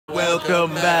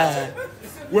welcome back.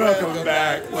 Welcome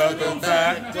back, welcome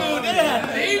back. Dude, they had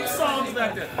theme songs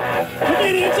back then.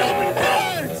 Comedians open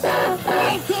cards! Welcome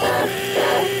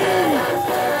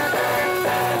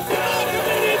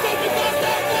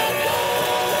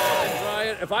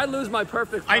Ryan, if I lose my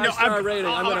perfect 5-star rating,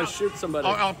 I'm going to shoot somebody.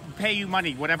 I'll pay you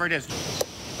money, whatever it is.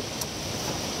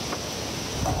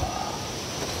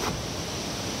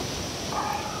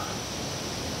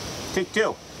 Take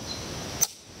two.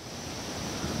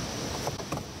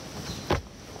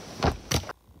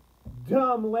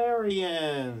 Dumb Larry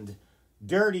and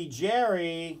Dirty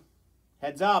Jerry,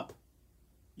 heads up.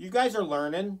 You guys are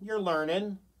learning. You're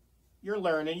learning. You're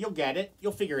learning. You'll get it.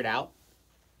 You'll figure it out.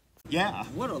 Yeah.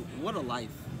 What a life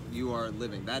you are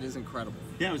living. That is incredible.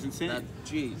 Yeah, it was insane.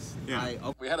 Jeez.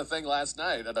 Yeah. We had a thing last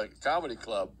night at a comedy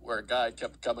club where a guy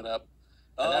kept coming up,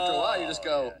 and after a while you just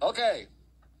go, okay,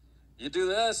 you do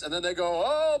this, and then they go,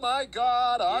 oh my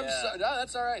God, no,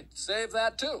 that's all right. Save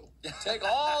that too. Take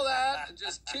all that and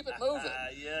just keep it moving.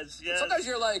 Yes. Sometimes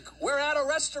you're like, we're at a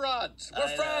restaurant. We're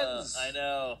friends. I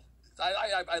know.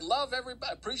 I love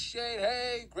everybody. Appreciate,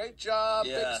 hey, great job,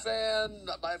 big fan.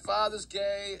 My father's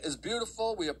gay, is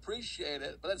beautiful. We appreciate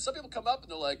it. But then some people come up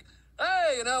and they're like,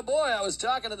 hey, boy, I was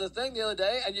talking to the thing the other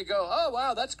day, and you go, oh,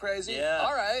 wow, that's crazy. Yeah.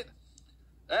 All right.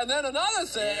 And then another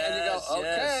thing, and you go,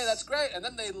 okay, that's great. And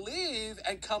then they leave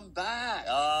and come back.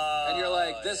 Oh, and you're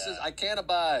like, I can't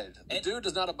abide. The dude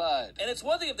does not abide. And it's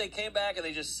one thing if they came back and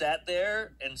they just sat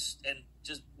there and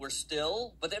just were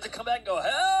still, but they have to come back and go,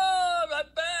 oh, I'm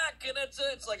back. And it's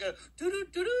like a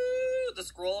doo-doo-doo-doo. The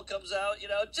scroll comes out,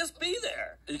 just be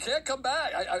there. You can't come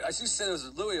back. I used to say this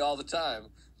with Louis all the time.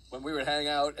 When we would hang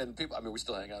out, and people, we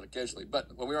still hang out occasionally,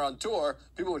 but when we were on tour,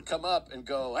 people would come up and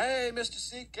go, hey, Mr.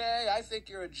 CK, I think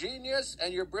you're a genius,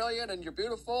 and you're brilliant, and you're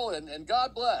beautiful, and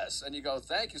God bless. And you go,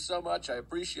 thank you so much, I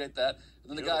appreciate that.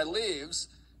 And then the guy leaves,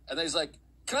 and then he's like,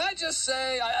 can I just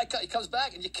say, he comes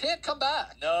back, and you can't come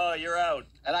back. No, you're out.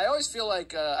 And I always feel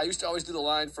like, I used to always do the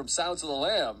line from Sounds of the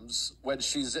Lambs, when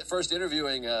she's first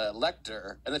interviewing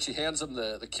Lecter, and then she hands him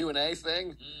the Q&A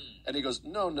thing. And he goes,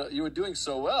 no, you were doing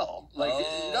so well. Like,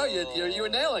 you were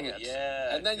nailing it.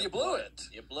 Yeah. And then you blew it.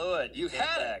 You blew it. You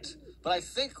had it. But I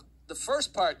think the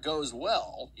first part goes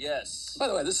well. Yes. By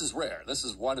the way, this is rare. This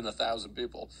is 1 in 1,000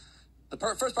 people. The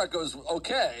first part goes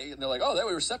okay, and they're like, oh, they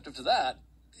were receptive to that.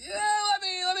 Yeah,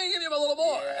 let me give you a little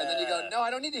more. Yeah. And then you go, no,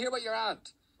 I don't need to hear about your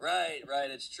aunt. Right.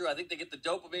 It's true. I think they get the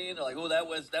dopamine. They're like, oh, that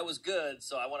was good,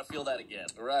 so I want to feel that again.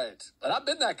 Right. And I've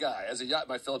been that guy as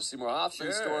my Philip Seymour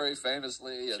Hoffman story,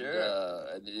 famously. And,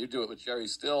 and you do it with Jerry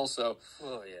Still, so.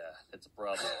 Oh, yeah. It's a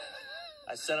problem.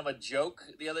 I sent him a joke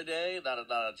the other day. Not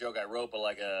a joke I wrote, but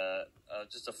like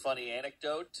just a funny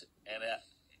anecdote. And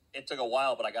it took a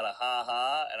while, but I got a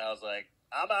ha-ha, and I was like,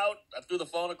 I'm out. I threw the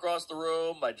phone across the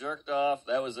room. I jerked off.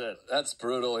 That was it. That's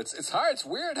brutal. It's hard. It's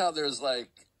weird how there's like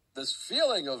this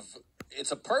feeling of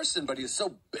it's a person, but he's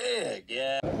so big.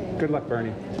 Yeah. Good luck,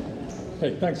 Bernie.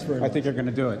 Hey, thanks very much. I think you're going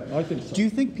to do it. I think so. Do you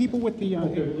think people with the...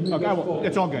 well,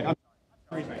 it's all good.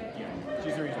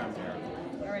 She's the reason I'm here.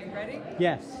 All right, ready?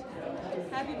 Yes.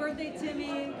 Happy birthday,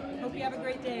 Timmy. Hope you have a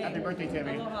great day. Happy birthday,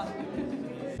 Timmy. Aloha.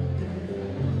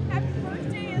 Happy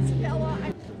birthday, Isabella.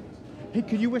 Hey,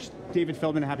 could you wish David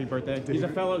Feldman a happy birthday? He's a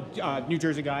fellow New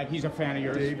Jersey guy. He's a fan of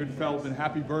yours. David Feldman,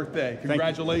 happy birthday. Thank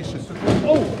Congratulations.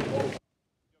 Oh!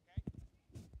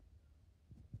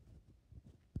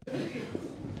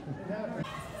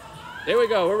 Here we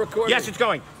go. We're recording. Yes, it's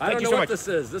going. I don't know what this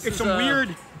is. It's some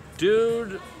weird...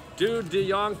 Dude de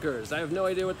Yonkers. I have no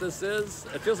idea what this is.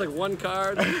 It feels like one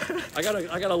card. I got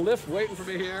a lift waiting for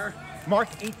me here. Mark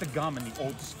ate the gum in the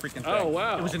old freaking thing. Oh,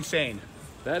 wow. It was insane.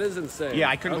 That is insane. Yeah,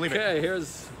 I couldn't believe it. Okay,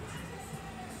 here's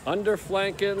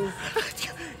underflanking.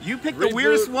 You picked the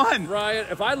weirdest one. Ryan,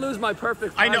 if I lose my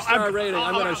perfect 5-star rating,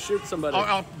 I'm going to shoot somebody.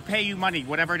 I'll pay you money,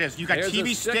 whatever it is. You got Here's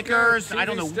TV a stickers. I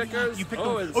don't know. Stickers. You picked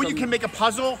Oh, you can make a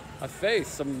puzzle. A face,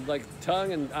 some like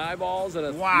tongue and eyeballs, and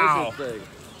a Wow. lizard thing.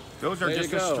 Those are There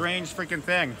just you a go. strange freaking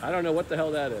thing. I don't know what the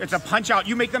hell that is. It's a punch out.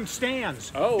 You make them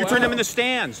stands. Oh, You turn wow. them into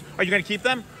stands. Are you going to keep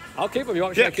them? I'll keep them. You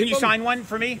want me to Can you sign one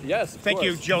for me? Yes, of Thank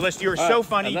you, course. Joe List. You're All so right,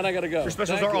 funny. and then I gotta go. Your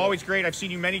specials Thank are you. always great. I've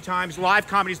seen you many times. Live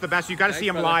comedy's the best. You got to see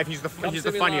him brother. live. He's the Come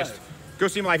see me funniest. live. Go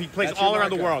see him live. He plays That's all your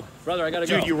around the marker. world. Brother, I gotta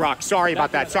go. Dude, you rock. Sorry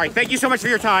about that. Sorry. Thank you so much for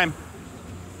your time.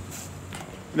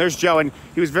 And there's Joe, and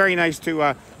he was very nice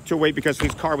to wait because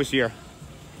his car was here.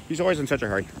 He's always in such a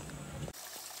hurry.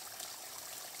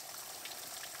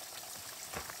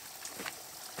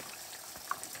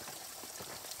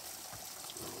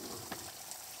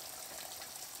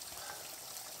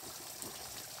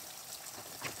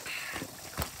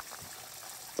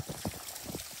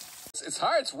 It's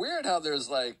hard. It's weird how there's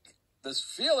like this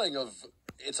feeling of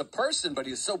it's a person, but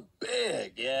he's so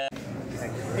big. Yeah.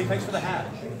 Hey, thanks for the hat.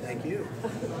 Thank you.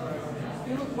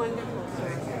 You look wonderful,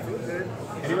 sir.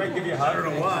 Anybody give you a hug? I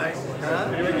don't know why.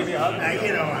 Huh? Anybody give you a hug?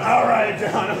 You know. All right,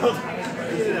 Donald.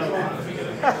 You know.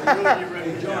 You're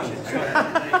ready, John.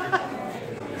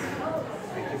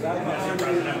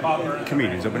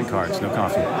 Comedians, opening cards, no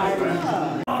coffee.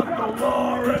 The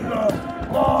law and the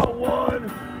law won.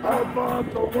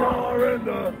 About the law and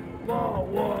the law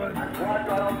won. Why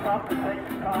Donald Trump to take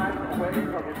the time away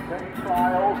from his many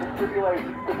trials and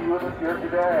tribulations to be with us here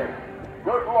today.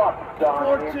 Good luck,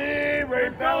 Don. 14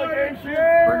 rape allegations.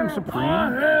 Bring him Supreme.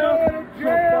 You're going to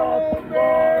jail.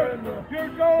 You're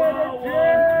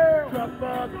going to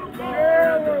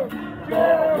jail.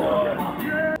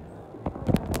 Jail.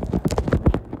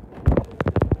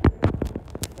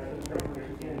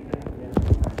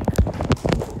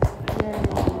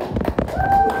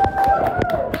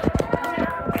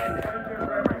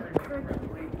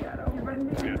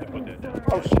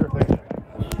 Oh, sure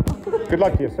thing. Good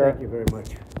luck to you, sir. Thank you very much.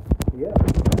 Yeah.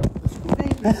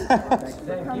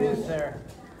 Thank you, sir.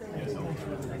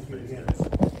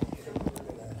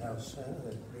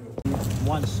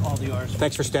 Once all the R's.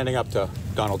 Thanks for standing up to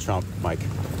Donald Trump, Mike.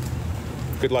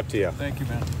 Good luck to you. Thank you,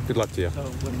 man. Good luck to you. So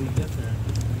when we get there.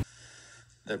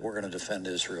 That we're going to defend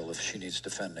Israel if she needs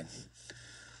defending.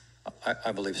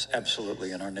 I believe it's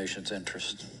absolutely in our nation's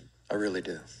interest. I really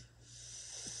do.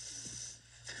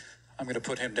 I'm going to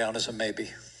put him down as a maybe.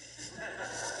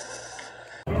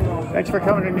 Thanks for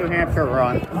coming to New Hampshire,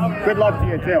 Ron. Good luck to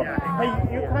you, too. Hey,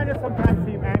 you kind of sometimes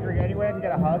seem angry anyway. I can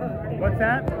get a hug. What's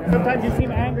that? Sometimes you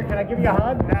seem angry. Can I give you a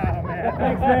hug? No, man.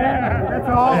 Thanks, man. That's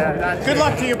all. Yeah, good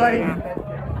luck to you, buddy.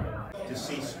 To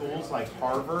see schools like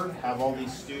Harvard have all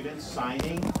these students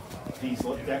signing these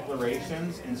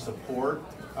declarations in support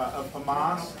of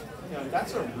Hamas, you know,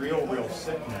 that's a real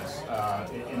sickness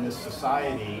in this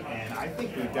society, and I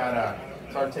think we've got to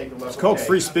start taking a look. It's called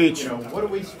free speech. You know, what are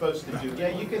we supposed to do? Yeah,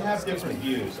 you can have different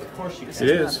views. Of course you can. It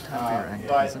is.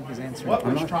 But what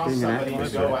would prompt somebody to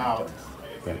go out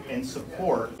and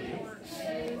support?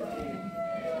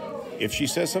 If she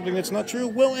says something that's not true,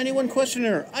 will anyone question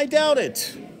her? I doubt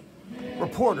it.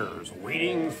 Reporters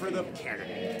waiting for the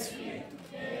candidate.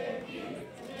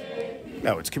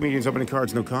 No, it's comedians opening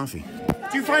cards, no coffee.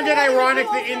 Do you find it ironic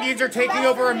that Indians are taking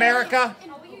over America?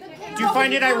 Do you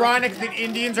find it ironic that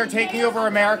Indians are taking over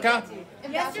America?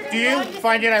 Do you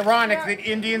find it ironic that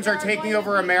Indians are taking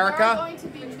over America?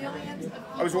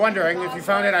 I was wondering if you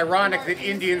found it ironic that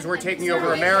Indians were taking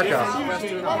over America.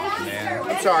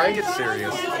 I'm sorry. Get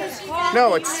serious.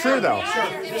 No, it's true though.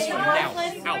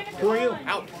 Out. Who are you?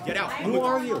 Out. Get out. Who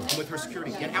are you? I'm with her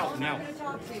security. Get out now.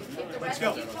 Let's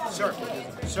go. Sir.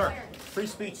 Sir. Free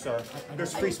speech, sir.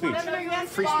 There's free speech.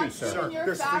 Free speech, sir.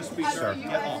 There's free speech, sir.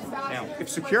 Get off now. If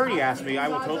security asks me, I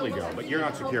will totally go, but you're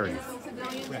not security.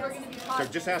 So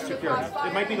just ask security.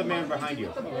 It might be the man behind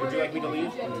you. Would you like me to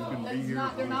leave? I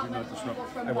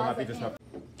will not be disrupted.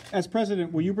 As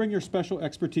president, will you bring your special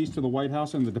expertise to the White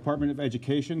House and the Department of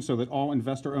Education so that all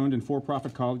investor-owned and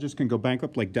for-profit colleges can go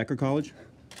bankrupt like Decker College?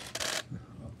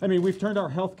 I mean, we've turned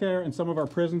our healthcare and some of our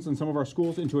prisons and some of our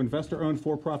schools into investor-owned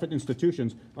for-profit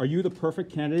institutions. Are you the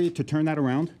perfect candidate to turn that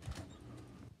around?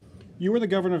 You were the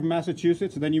governor of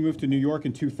Massachusetts, and then you moved to New York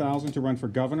in 2000 to run for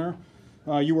governor.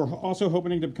 You were also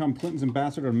hoping to become Clinton's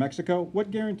ambassador to Mexico. What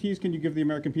guarantees can you give the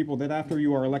American people that after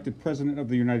you are elected president of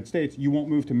the United States, you won't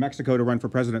move to Mexico to run for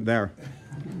president there?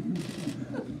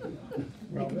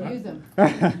 They could use them.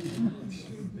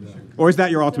 Or is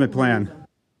that your ultimate plan?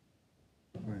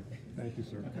 Thank you,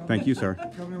 sir. Thank you, sir.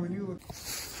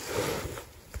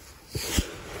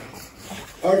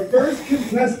 Our first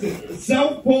contestant,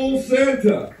 South Pole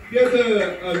Santa. He has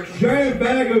a giant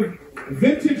bag of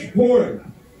vintage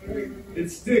porn. It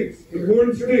stinks. The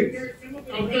porn stinks.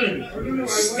 Oh, good.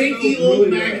 Stinky old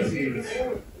magazines.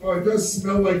 Oh, it does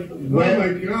smell like wet. Oh my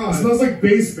god. It smells like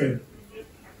basement.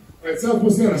 Alright, South Pole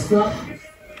Santa, stop.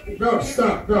 No,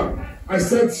 stop, no. I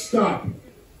said stop.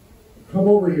 Come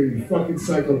over here, you fucking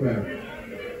psychopath.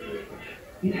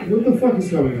 What the fuck is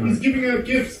going on? He's giving out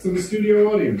gifts to the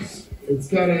studio audience. It's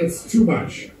too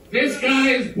much. This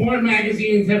guy's porn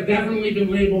magazines have definitely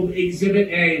been labeled Exhibit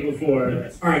A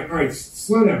before. Alright,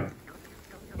 slow down.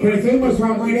 Can I tell you my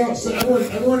problem right now? So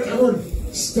everyone,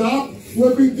 stop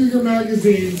flipping through your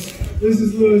magazines. This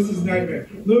is Lewis's nightmare.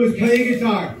 Lewis, play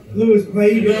guitar. Lewis,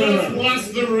 play guitar. You just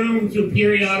lost the room to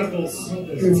periodicals.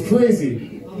 It's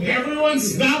crazy. Everyone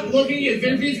stop looking at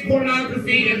vintage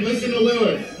pornography and listen to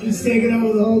Lewis. He's taking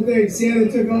over the whole thing.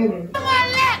 Santa took over. Sit on my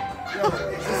lap! Sit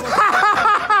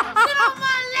on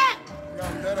my lap!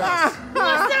 You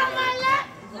want to sit on my lap?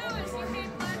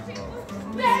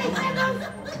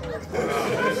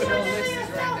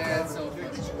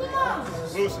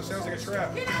 like a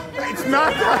trap. It's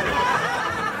not.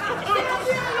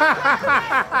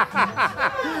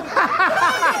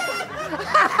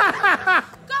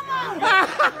 Come on!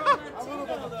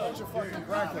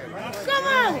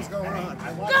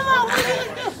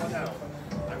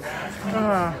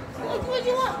 What do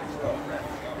you want?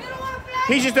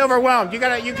 He's just overwhelmed. You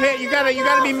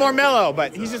gotta be more mellow,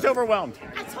 but he's just overwhelmed.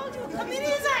 I told you,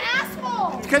 comedians are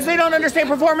assholes. Because they don't understand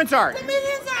performance art.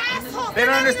 Comedians are assholes. They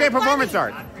don't understand performance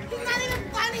art. He's not even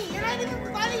funny. You're not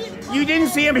even funny. You didn't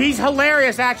see him. He's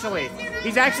hilarious, actually.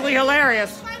 He's actually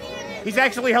hilarious. He's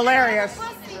actually hilarious.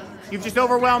 You've just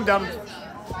overwhelmed him.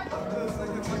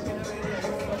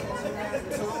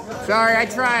 Sorry, I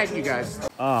tried, you guys.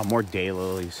 Oh, more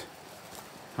daylilies.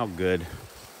 How good.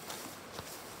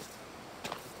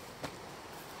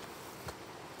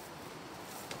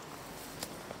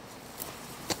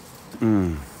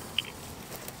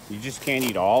 You just can't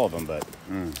eat all of them, but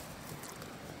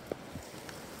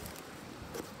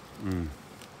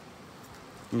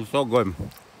it's so good.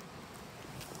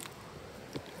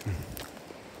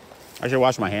 I should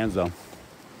wash my hands though.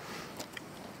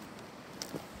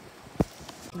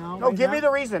 No, give me the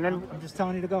reason. And I'm just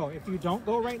telling you to go. If you don't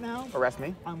go right now, arrest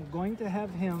me. I'm going to have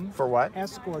him for what?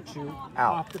 Escort you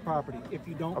out off the property. If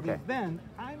you don't leave, then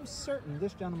I'm certain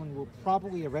this gentleman will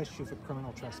probably arrest you for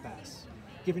criminal trespass.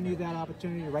 Giving you that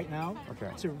opportunity right now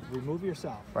to remove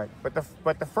yourself. Right, but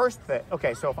the first thing.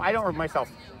 Okay, so if I don't remove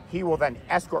myself, he will then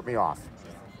escort me off,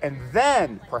 and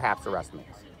then perhaps arrest me.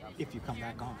 If you come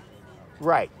back on.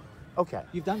 Right. Okay.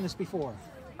 You've done this before.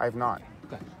 I have not.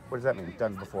 Okay. What does that mean?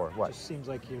 Done before? What? It just seems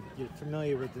like you're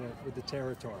familiar with the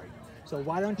territory. So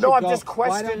why don't you No, go? I'm just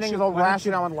questioning the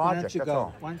rationale and logic. Why don't you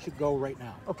go? Why don't you go right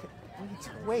now? Okay.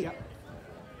 Wait. Yep.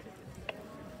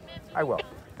 I will.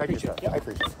 Thank you, sir. I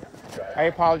appreciate it. I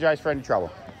apologize for any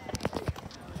trouble.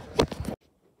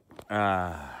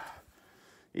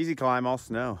 Easy climb, all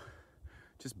snow.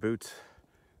 Just boots.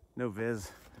 No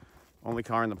viz. Only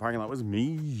car in the parking lot was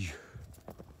me.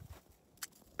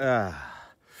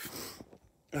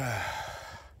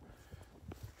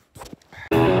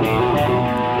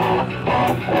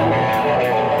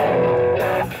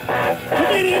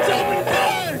 Comedians open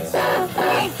cards!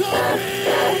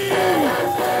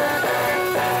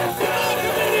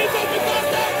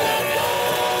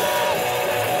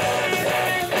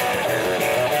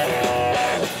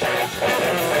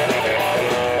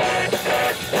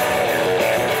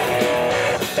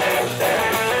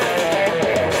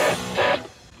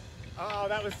 Oh,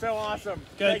 that was so awesome.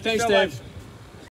 Good. Thanks, Dave.